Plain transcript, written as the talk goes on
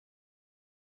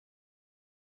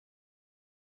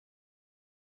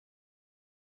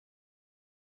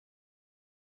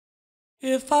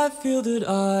If I feel that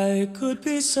I could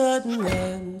be certain,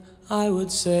 then I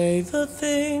would say the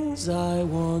things I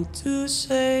want to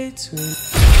say to him.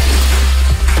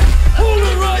 Hold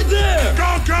it right there!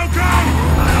 Go, go, go!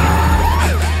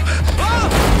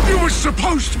 Ah! You were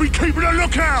supposed to be keeping a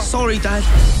lookout! Sorry, Dad.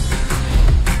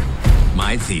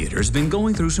 My theater's been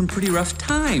going through some pretty rough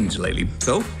times lately.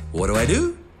 So, what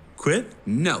do? Quit?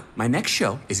 No. My next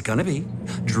show is gonna be,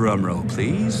 drumroll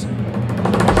please,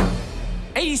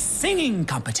 a singing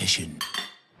competition.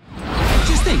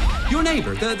 Just think, your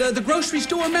neighbor, the grocery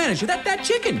store manager, that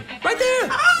chicken, right there.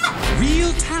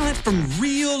 Real talent from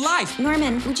real life.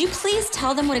 Norman, would you please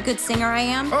tell them what a good singer I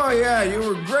am? Oh, yeah, you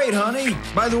were great, honey.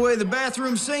 By the way, the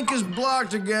bathroom sink is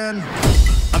blocked again.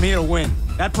 I'm here to win.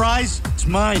 That prize, it's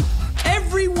mine.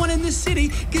 Everyone in the city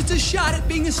gets a shot at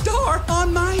being a star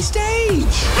on my stage.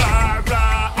 Blah,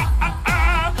 blah,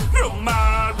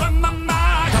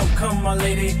 Oh, come my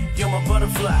lady, you're my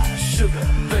butterfly, sugar,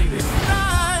 baby.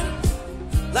 Ride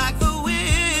like the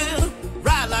wind,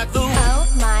 ride like the wind. Oh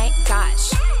my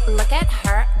gosh, look at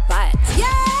her butt. Yeah!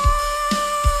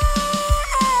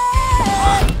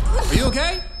 Are you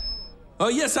okay? Oh,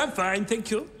 yes, I'm fine, thank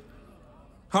you.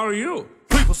 How are you?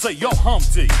 People say, yo,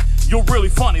 Humpty, you're really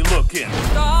funny looking.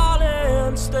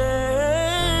 Darling,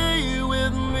 stay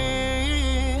with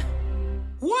me.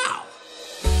 Wow!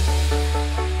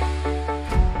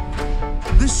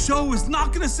 This show is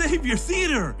not gonna save your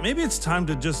theater. Maybe it's time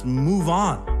to just move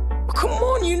on. Come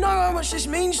on, you know how much this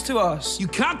means to us. You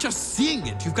can't just sing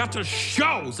it. You've got to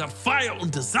show that fire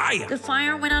and desire. The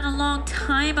fire went out a long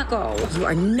time ago. You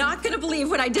are not gonna believe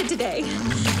what I did today.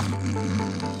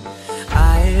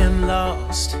 I am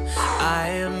lost, I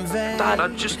am vain. Dad, I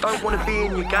just don't want to be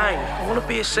in your gang. I want to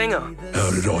be a singer.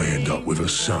 How did I end up with a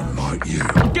son like you?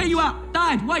 Get you out!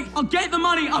 Dad, wait, I'll get the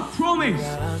money, I promise!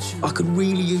 I could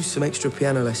really use some extra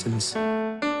piano lessons.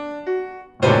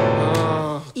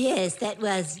 Yes, that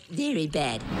was very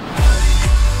bad.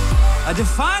 A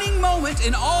defining moment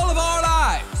in all of our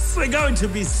lives. We're going to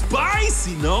be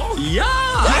spicy, no?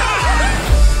 Yeah!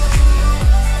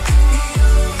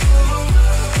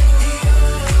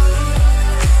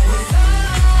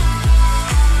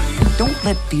 Don't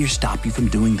let fear stop you from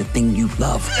doing the thing you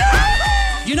love.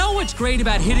 You know what's great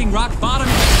about hitting rock bottom?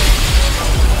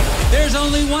 There's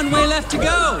only one way left to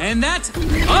go, and that's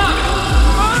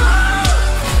up!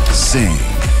 Sing.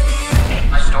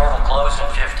 My store will close in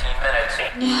 15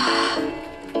 minutes.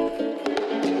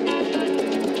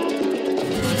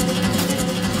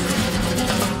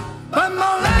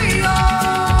 Bamboleo,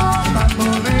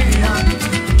 bambolea,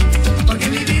 porque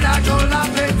mi vida yo la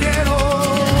prefiero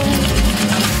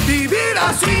vivir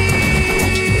así.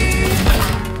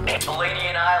 The lady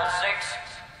in aisle 6,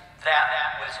 that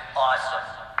was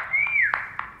awesome.